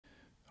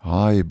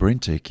Hi,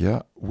 BrenTech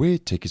here, where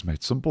tech is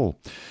made simple.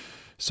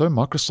 So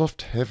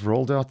Microsoft have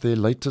rolled out their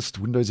latest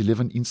Windows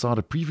 11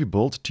 Insider Preview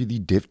build to the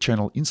Dev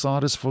Channel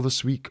Insiders for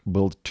this week,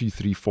 build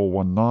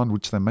 23419,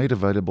 which they made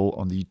available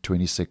on the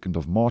 22nd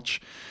of March.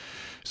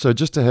 So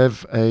just to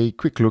have a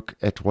quick look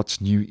at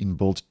what's new in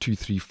build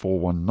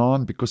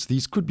 23419, because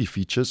these could be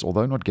features,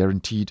 although not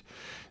guaranteed,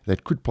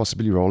 that could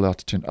possibly roll out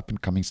to an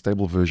up-and-coming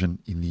stable version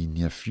in the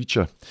near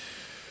future.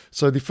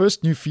 So the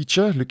first new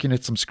feature, looking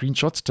at some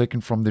screenshots taken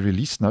from the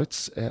release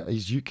notes,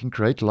 is you can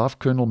create live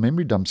kernel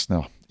memory dumps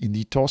now in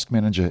the Task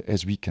Manager,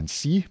 as we can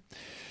see.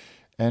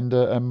 And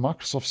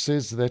Microsoft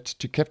says that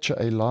to capture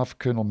a live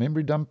kernel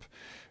memory dump,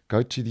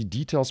 go to the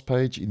details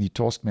page in the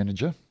Task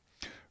Manager,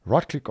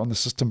 right-click on the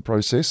system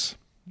process,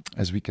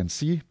 as we can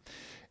see,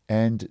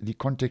 and the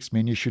context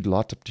menu should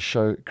light up to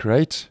show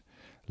create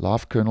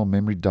live kernel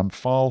memory dump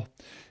file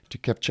to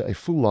capture a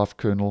full live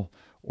kernel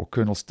or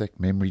kernel stack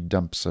memory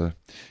dump. So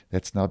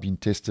that's now been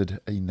tested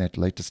in that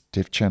latest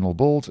dev channel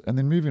build. And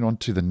then moving on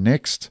to the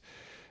next,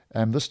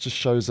 this just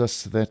shows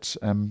us that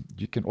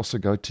you can also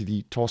go to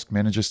the Task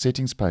Manager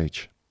settings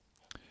page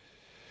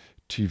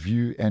to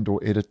view and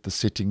or edit the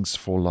settings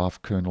for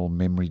live kernel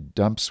memory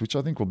dumps, which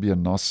I think will be a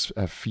nice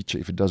feature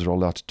if it does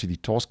roll out to the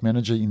Task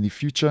Manager in the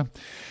future.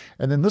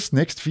 And then this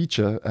next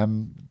feature,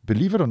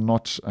 believe it or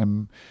not,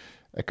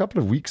 a couple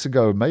of weeks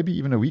ago, maybe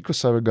even a week or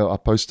so ago, I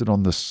posted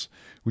on this,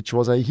 which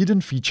was a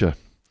hidden feature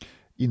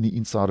in the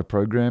Insider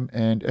program.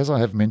 And as I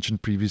have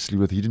mentioned previously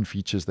with hidden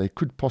features, they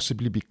could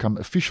possibly become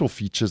official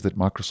features that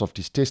Microsoft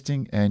is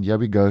testing. And here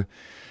we go.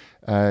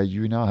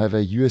 You now have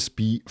a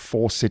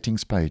USB4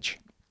 settings page.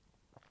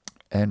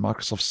 And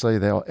Microsoft say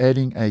they are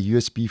adding a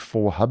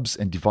USB4 hubs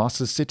and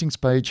devices settings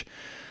page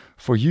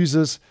for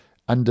users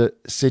under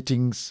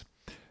settings,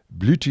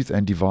 Bluetooth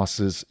and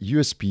devices,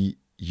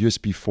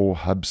 USB4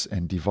 hubs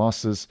and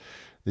devices.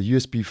 The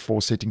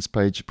USB4 settings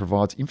page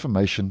provides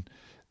information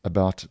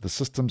about the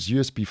system's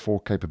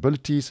USB4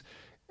 capabilities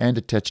and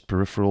attached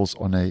peripherals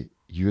on a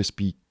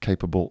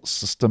USB-capable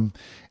system.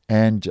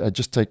 And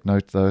just take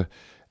note, though,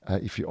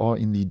 if you are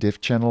in the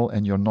dev channel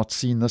and you're not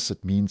seeing this,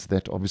 it means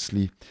that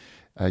obviously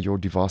your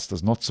device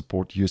does not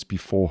support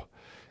USB4.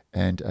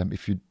 And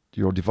if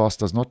your device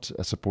does not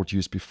support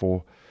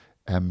USB4,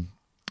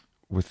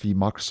 with the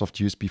Microsoft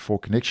USB4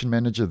 Connection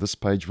Manager, this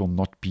page will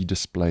not be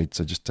displayed,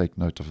 so just take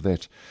note of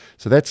that.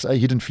 So that's a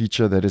hidden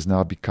feature that has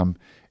now become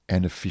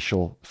an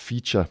official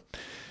feature.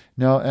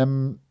 Now,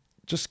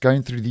 just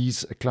going through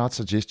these cloud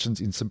suggestions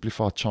in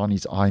simplified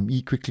Chinese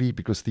IME quickly,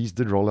 because these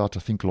did roll out,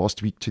 I think,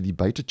 last week to the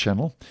beta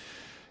channel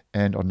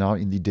and are now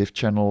in the dev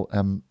channel.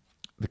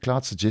 The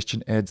cloud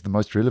suggestion adds the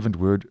most relevant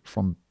word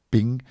from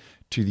Bing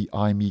to the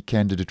IME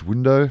candidate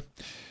window.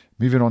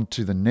 Moving on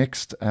to the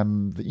next,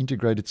 the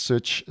integrated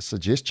search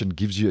suggestion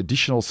gives you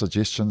additional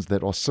suggestions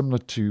that are similar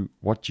to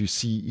what you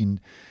see in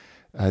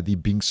the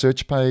Bing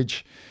search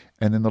page.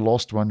 And then the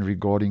last one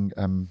regarding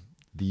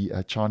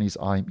the Chinese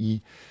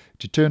IME.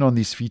 To turn on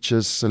these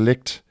features,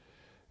 select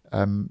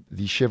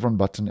the chevron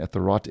button at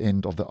the right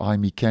end of the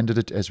IME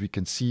candidate, as we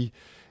can see,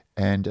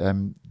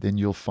 and then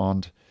you'll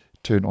find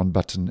turn on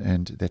button,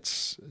 and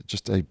that's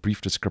just a brief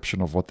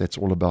description of what that's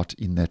all about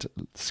in that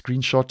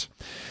screenshot.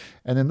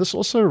 And then this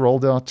also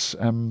rolled out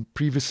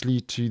previously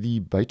to the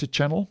beta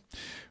channel,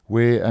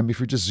 where if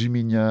we just zoom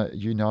in here,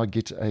 you now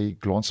get a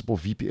glanceable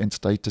VPN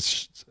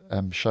status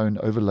shown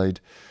overlaid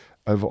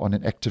over on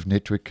an active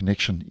network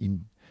connection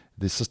in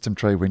the system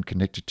tray when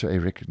connected to a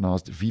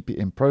recognized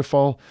VPN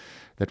profile.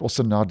 That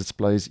also now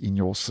displays in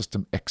your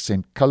system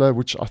accent color,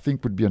 which I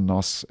think would be a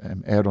nice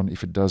add-on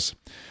if it does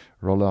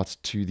roll out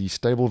to the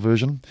stable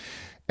version.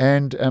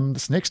 And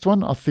this next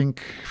one, I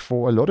think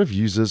for a lot of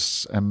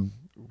users,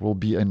 will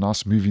be a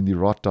nice move in the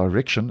right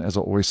direction, as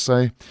I always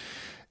say.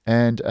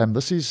 And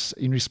this is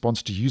in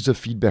response to user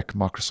feedback,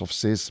 Microsoft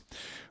says,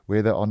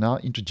 where they are now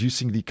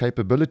introducing the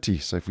capability.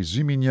 So if we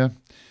zoom in here,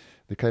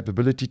 the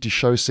capability to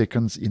show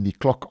seconds in the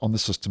clock on the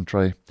system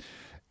tray.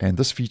 And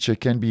this feature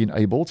can be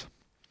enabled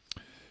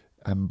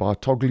by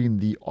toggling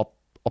the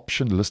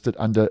option listed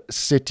under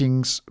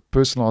Settings,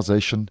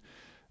 Personalization,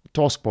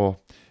 Taskbar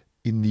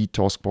in the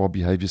Taskbar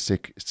Behavior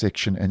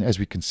section. And as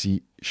we can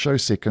see, show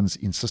seconds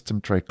in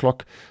system tray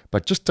clock.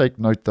 But just take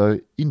note, though,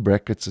 in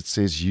brackets it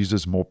says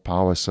uses more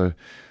power. So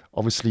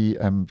obviously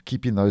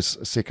keeping those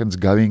seconds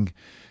going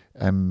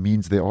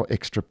means there are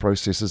extra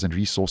processes and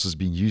resources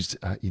being used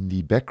in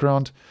the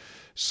background.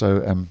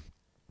 So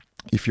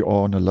if you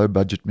are on a low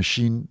budget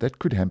machine, that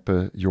could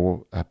hamper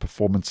your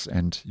performance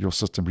and your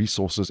system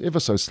resources ever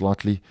so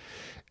slightly.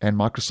 And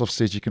Microsoft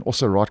says you can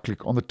also right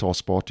click on the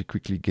taskbar to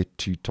quickly get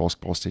to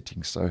taskbar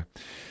settings. So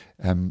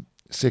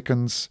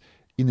seconds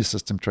in the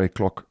system tray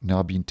clock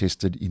now being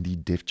tested in the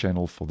dev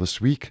channel for this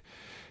week.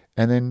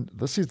 And then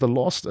this is the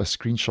last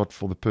screenshot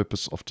for the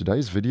purpose of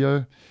today's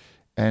video.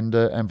 And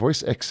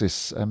voice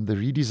access, the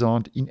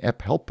redesigned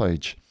in-app help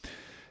page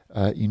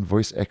in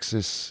voice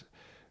access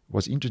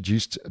was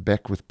introduced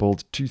back with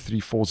build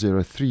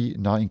 23403,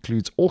 now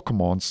includes all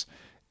commands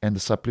and the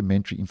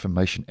supplementary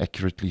information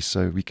accurately,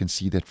 so we can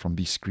see that from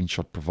the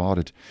screenshot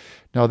provided.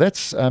 Now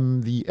that's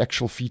the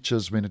actual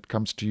features when it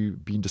comes to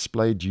being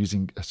displayed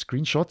using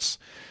screenshots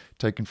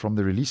taken from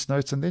the release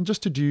notes. And then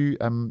just to do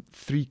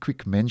 3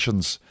 quick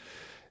mentions,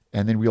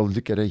 and then we'll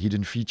look at a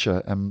hidden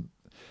feature.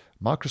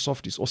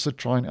 Microsoft is also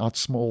trying out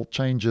small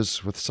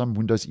changes with some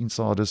Windows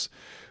Insiders,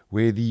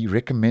 where the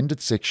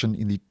recommended section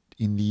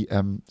in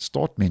the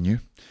start menu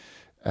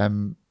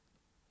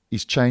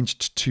is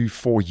changed to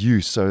For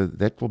You. So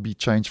that will be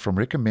changed from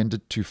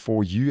recommended to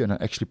For You, and I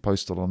actually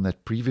posted on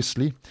that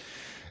previously.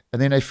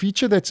 And then a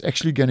feature that's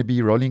actually going to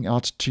be rolling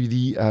out to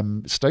the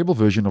stable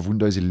version of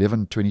Windows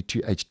 11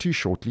 22H2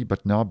 shortly,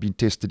 but now being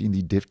tested in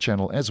the dev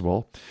channel as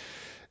well,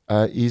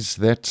 is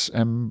that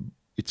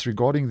it's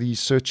regarding the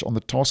search on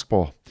the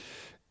taskbar.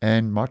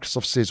 And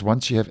Microsoft says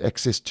once you have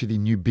access to the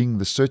new Bing,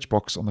 the search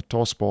box on the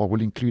taskbar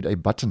will include a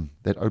button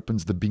that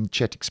opens the Bing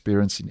chat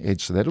experience in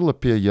Edge. So that will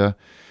appear here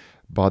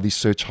by the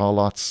search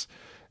highlights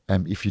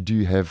if you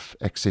do have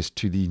access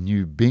to the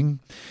new Bing.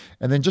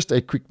 And then just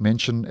a quick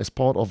mention, as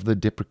part of the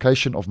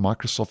deprecation of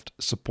Microsoft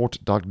Support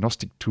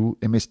Diagnostic Tool,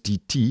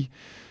 MSDT,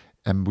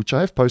 which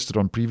I have posted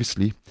on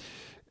previously,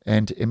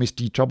 and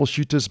MSD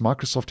troubleshooters,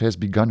 Microsoft has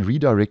begun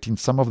redirecting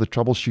some of the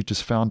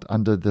troubleshooters found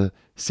under the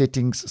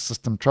Settings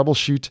System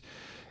Troubleshoot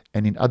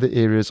and in other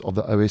areas of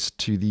the OS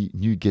to the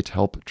new Get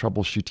Help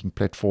troubleshooting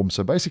platform.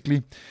 So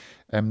basically,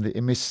 the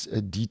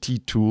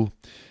MSDT tool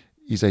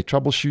is a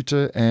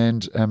troubleshooter,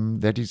 and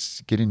that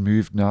is getting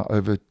moved now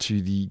over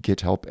to the Get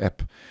Help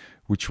app,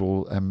 which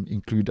will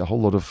include a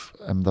whole lot of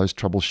those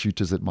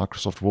troubleshooters that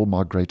Microsoft will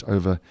migrate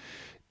over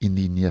in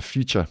the near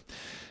future.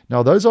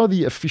 Now, those are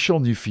the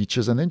official new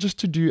features, and then just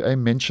to do a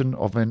mention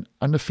of an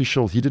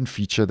unofficial hidden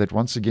feature that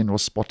once again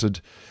was spotted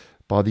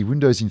by the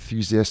Windows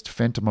enthusiast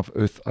Phantom of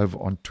Earth over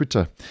on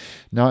Twitter.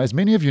 Now, as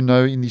many of you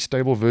know, in the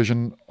stable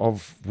version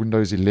of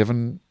Windows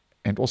 11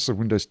 and also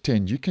Windows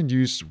 10, you can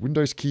use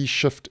Windows key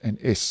Shift and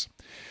S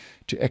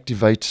to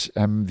activate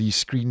the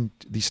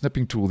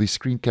snipping tool, the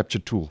screen capture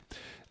tool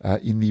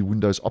in the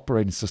Windows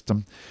operating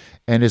system.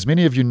 And as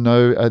many of you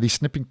know, the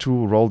snipping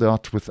tool rolled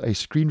out with a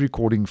screen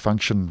recording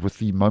function with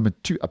the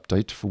Moment 2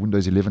 update for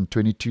Windows 11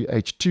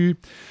 22H2.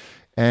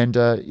 And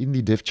in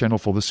the dev channel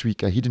for this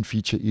week, a hidden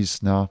feature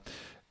is now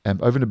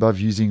over and above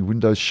using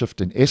Windows Shift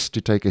and S to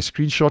take a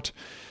screenshot.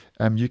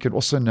 You can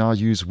also now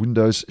use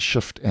Windows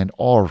Shift and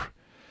R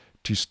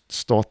to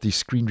start the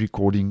screen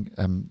recording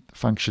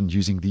function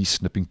using the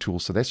snipping tool.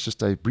 So that's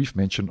just a brief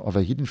mention of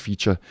a hidden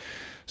feature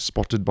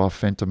spotted by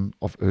Phantom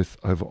of Earth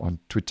over on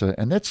Twitter.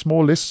 And that's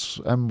more or less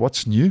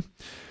what's new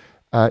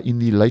in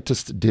the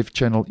latest Dev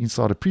Channel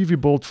Insider Preview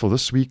build for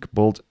this week,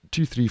 build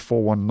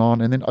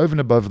 23419. And then over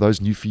and above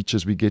those new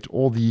features, we get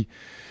all the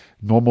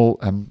normal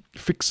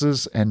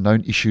fixes and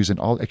known issues, and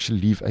I'll actually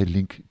leave a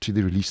link to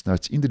the release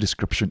notes in the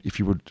description if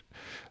you would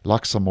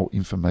like some more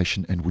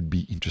information and would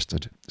be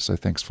interested. So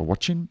thanks for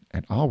watching,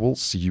 and I will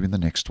see you in the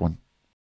next one.